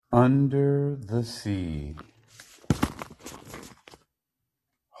Under the sea.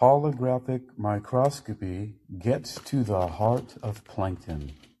 Holographic microscopy gets to the heart of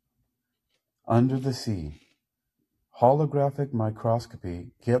plankton. Under the sea. Holographic microscopy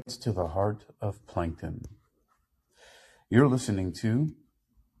gets to the heart of plankton. You're listening to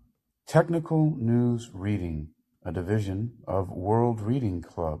Technical News Reading, a division of World Reading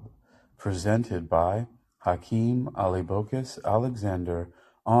Club, presented by Hakeem Alibokis Alexander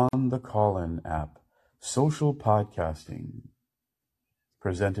on the Callin app, social podcasting.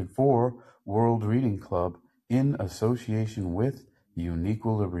 Presented for World Reading Club in association with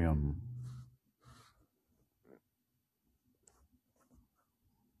Uniquilibrium.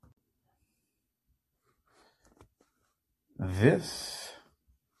 This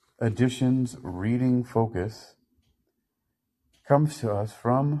edition's reading focus comes to us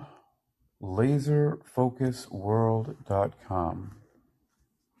from laserfocusworld.com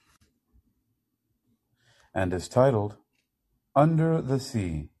and is titled Under the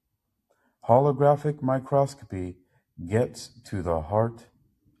Sea. Holographic microscopy gets to the heart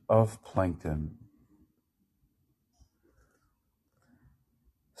of plankton.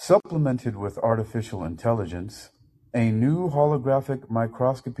 Supplemented with artificial intelligence, a new holographic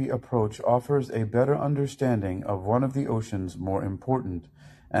microscopy approach offers a better understanding of one of the ocean's more important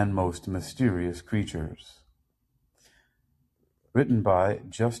and most mysterious creatures. Written by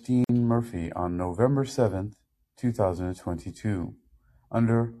Justine Murphy on November 7th, 2022,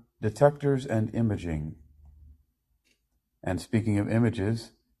 under Detectors and Imaging. And speaking of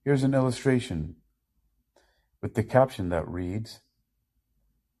images, here's an illustration with the caption that reads,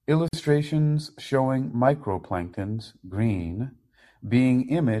 Illustrations showing microplanktons, green, being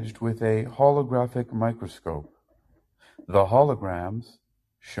imaged with a holographic microscope. The holograms,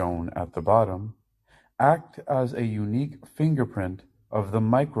 shown at the bottom, act as a unique fingerprint of the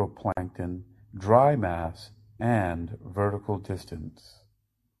microplankton dry mass and vertical distance.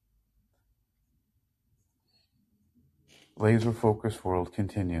 Laser Focus World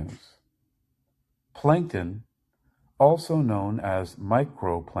continues. Plankton, also known as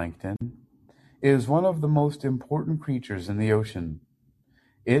microplankton, is one of the most important creatures in the ocean.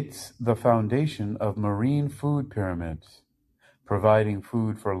 It's the foundation of marine food pyramids, providing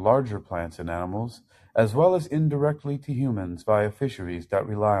food for larger plants and animals, as well as indirectly to humans via fisheries that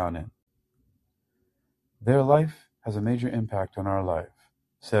rely on it. Their life has a major impact on our life,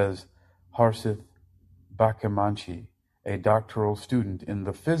 says Harsith Bakemanchi, a doctoral student in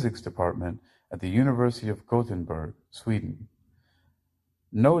the physics department at the University of Gothenburg, Sweden,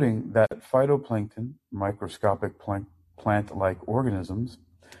 noting that phytoplankton, microscopic plant-like organisms,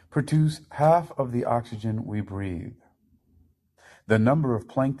 produce half of the oxygen we breathe. The number of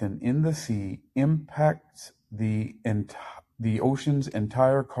plankton in the sea impacts the ocean's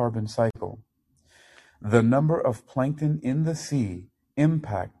entire carbon cycle. The number of plankton in the sea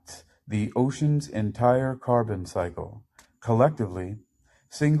impacts the ocean's entire carbon cycle. Collectively,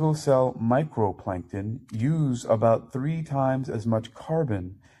 single-cell microplankton use about 3 times as much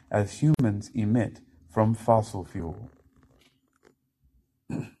carbon as humans emit from fossil fuel.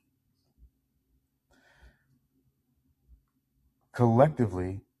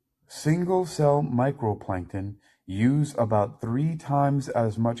 Collectively, single-cell microplankton use about 3 times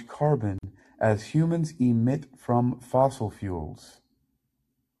as much carbon as humans emit from fossil fuels.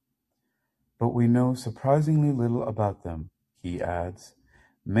 But we know surprisingly little about them, he adds,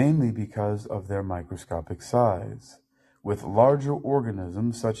 mainly because of their microscopic size. With larger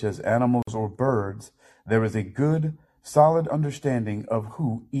organisms such as animals or birds, there is a good, solid understanding of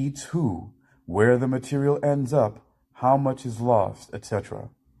who eats who, where the material ends up, how much is lost, etc.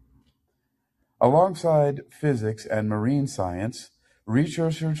 Alongside physics and marine science,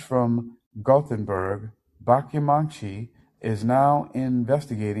 researchers from Gothenburg, Bakemanchi, is now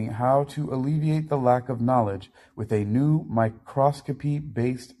investigating how to alleviate the lack of knowledge with a new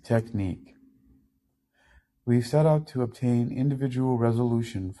microscopy-based technique. We set out to obtain individual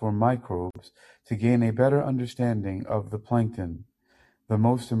resolution for microbes to gain a better understanding of the plankton, the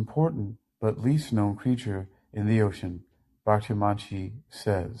most important but least known creature in the ocean, Bakemanchi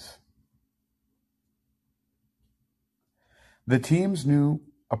says. The team's new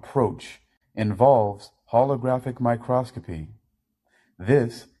approach involves holographic microscopy.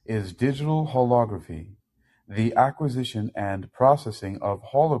 This is digital holography, the acquisition and processing of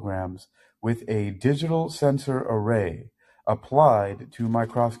holograms with a digital sensor array applied to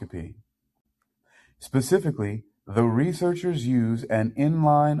microscopy. Specifically, the researchers use an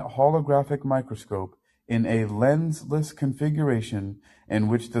inline holographic microscope in a lensless configuration in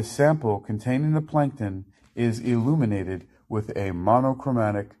which the sample containing the plankton is illuminated with a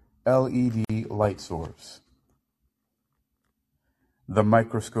monochromatic LED light source. The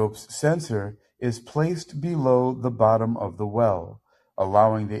microscope's sensor is placed below the bottom of the well,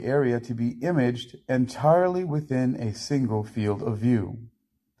 allowing the area to be imaged entirely within a single field of view.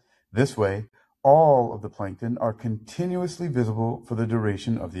 This way, all of the plankton are continuously visible for the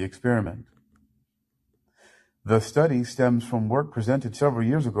duration of the experiment. The study stems from work presented several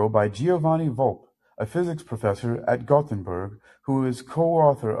years ago by Giovanni Volpe, a physics professor at Gothenburg, who is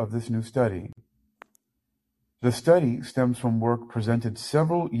co-author of this new study. The study stems from work presented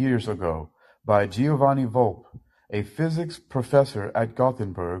several years ago by Giovanni Volpe, a physics professor at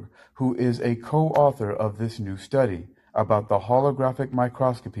Gothenburg, who is a co-author of this new study about the holographic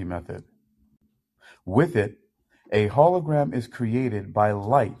microscopy method. With it, a hologram is created by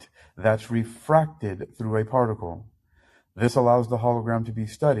light that's refracted through a particle. This allows the hologram to be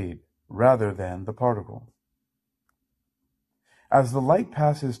studied rather than the particle. As the light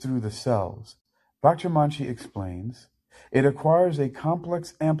passes through the cells, Bacciamanchi explains, it acquires a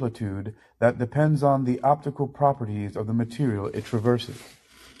complex amplitude that depends on the optical properties of the material it traverses.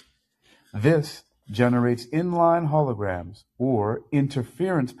 This generates inline holograms or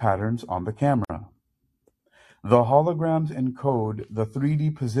interference patterns on the camera. The holograms encode the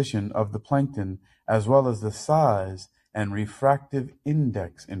 3D position of the plankton as well as the size and refractive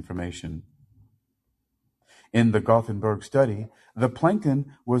index information. In the Gothenburg study, the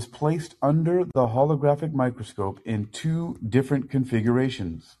plankton was placed under the holographic microscope in two different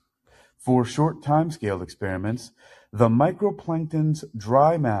configurations. For short timescale experiments, the microplankton's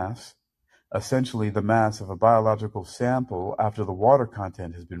dry mass, essentially the mass of a biological sample after the water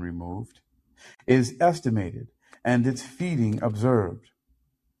content has been removed, is estimated and its feeding observed.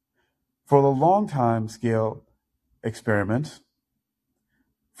 For the long time scale experiments,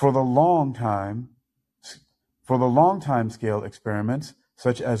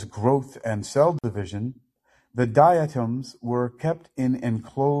 such as growth and cell division, the diatoms were kept in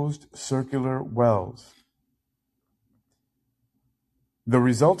enclosed circular wells. The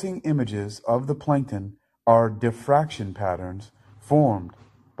resulting images of the plankton are diffraction patterns formed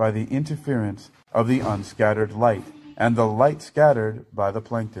by the interference of the unscattered light and the light scattered by the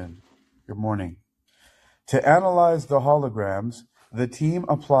plankton. Good morning. To analyze the holograms, the team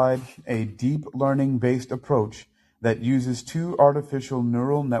applied a deep learning-based approach that uses two artificial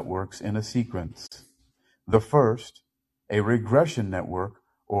neural networks in a sequence. The first, a regression network,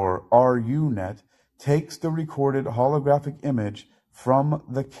 or RUNet, takes the recorded holographic image from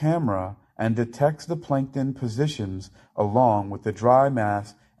the camera and detects the plankton positions along with the dry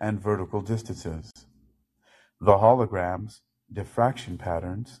mass and vertical distances. The holograms, diffraction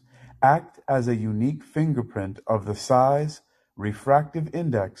patterns, act as a unique fingerprint of the size, refractive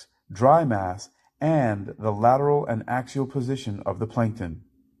index, dry mass, and the lateral and axial position of the plankton.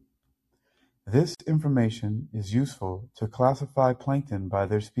 This information is useful to classify plankton by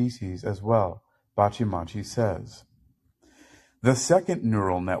their species as well, Bacciamanchi says. The second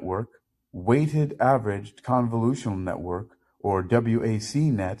neural network, weighted averaged convolutional network, or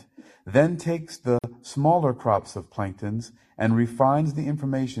WAC-net, then takes the smaller crops of planktons and refines the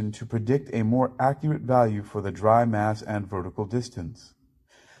information to predict a more accurate value for the dry mass and vertical distance.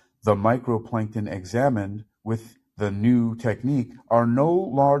 The microplankton examined with the new technique are no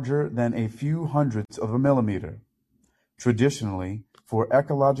larger than a few hundredths of a millimeter. Traditionally, for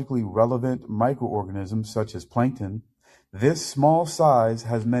ecologically relevant microorganisms such as plankton, this small size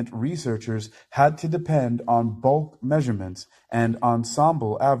has meant researchers had to depend on bulk measurements and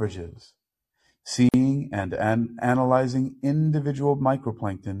ensemble averages. Seeing and analyzing individual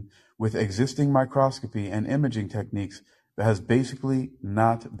microplankton with existing microscopy and imaging techniques has basically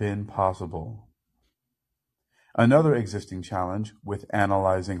not been possible. Another existing challenge with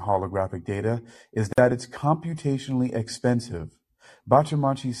analyzing holographic data is that it's computationally expensive.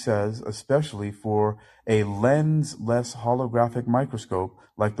 Bacciamanchi says, especially for a lens-less holographic microscope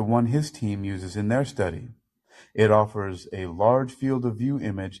like the one his team uses in their study. It offers a large field of view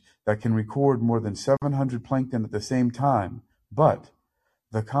image that can record more than 700 plankton at the same time, but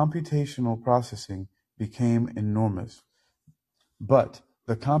the computational processing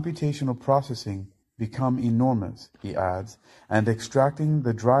become enormous, he adds, and extracting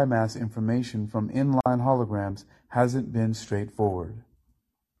the dry mass information from inline holograms hasn't been straightforward.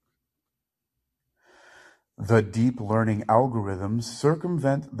 The deep learning algorithms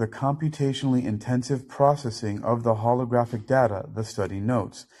circumvent the computationally intensive processing of the holographic data, the study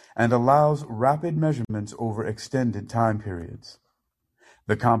notes, and allows rapid measurements over extended time periods.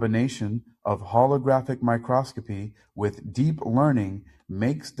 The combination of holographic microscopy with deep learning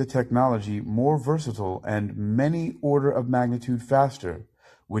makes the technology more versatile and many order of magnitude faster,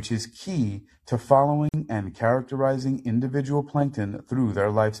 which is key to following and characterizing individual plankton through their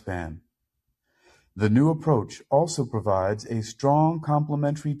lifespan. The new approach also provides a strong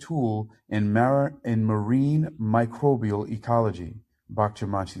complementary tool in marine microbial ecology,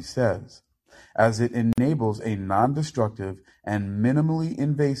 Bakhtiarmachi says, as it enables a non-destructive and minimally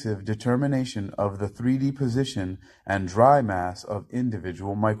invasive determination of the 3D position and dry mass of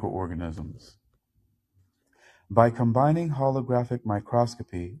individual microorganisms. By combining holographic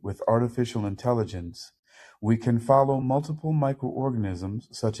microscopy with artificial intelligence, we can follow multiple microorganisms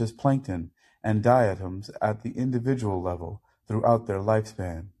such as plankton and diatoms at the individual level throughout their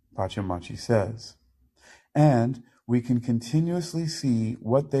lifespan, Bakhtiarmachi says. And we can continuously see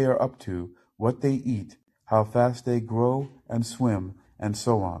what they are up to, what they eat, how fast they grow and swim, and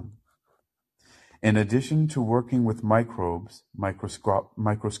so on. In addition to working with microbes,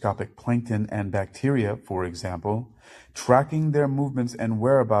 microscopic plankton and bacteria, for example, tracking their movements and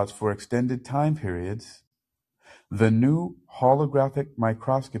whereabouts for extended time periods, the new holographic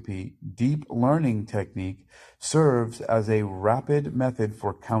microscopy deep learning technique serves as a rapid method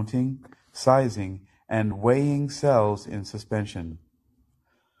for counting, sizing, and weighing cells in suspension.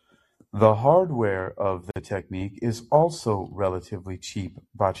 The hardware of the technique is also relatively cheap,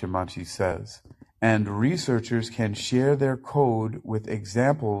 Bakhtiarmachi says, and researchers can share their code with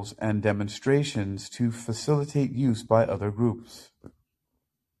examples and demonstrations to facilitate use by other groups.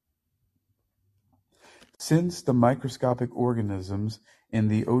 Since the microscopic organisms in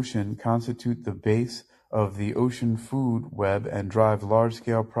the ocean constitute the base of the ocean food web and drive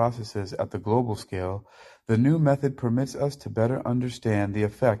large-scale processes at the global scale, the new method permits us to better understand the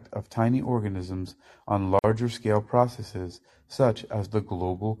effect of tiny organisms on larger-scale processes, such as the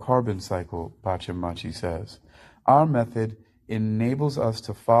global carbon cycle, Bakhtiarmachi says. Our method enables us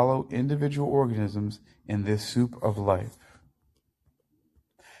to follow individual organisms in this soup of life.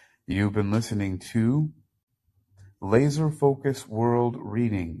 You've been listening to Laser Focus World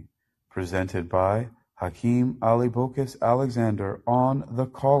Reading, presented by Hakeem Alibokis Alexander on the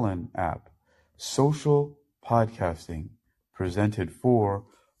Callin app. Social podcasting, presented for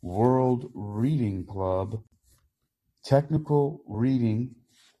World Reading Club. Technical reading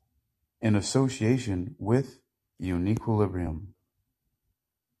in association with Uniquilibrium.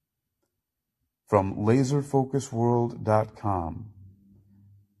 From laserfocusworld.com.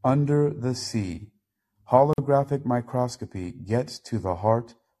 Under the sea. Holographic microscopy gets to the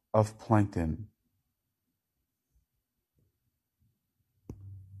heart of plankton.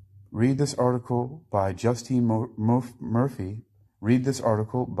 Read this article by Justine Murphy. Read this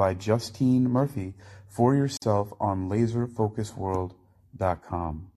article by Justine Murphy for yourself on laserfocusworld.com.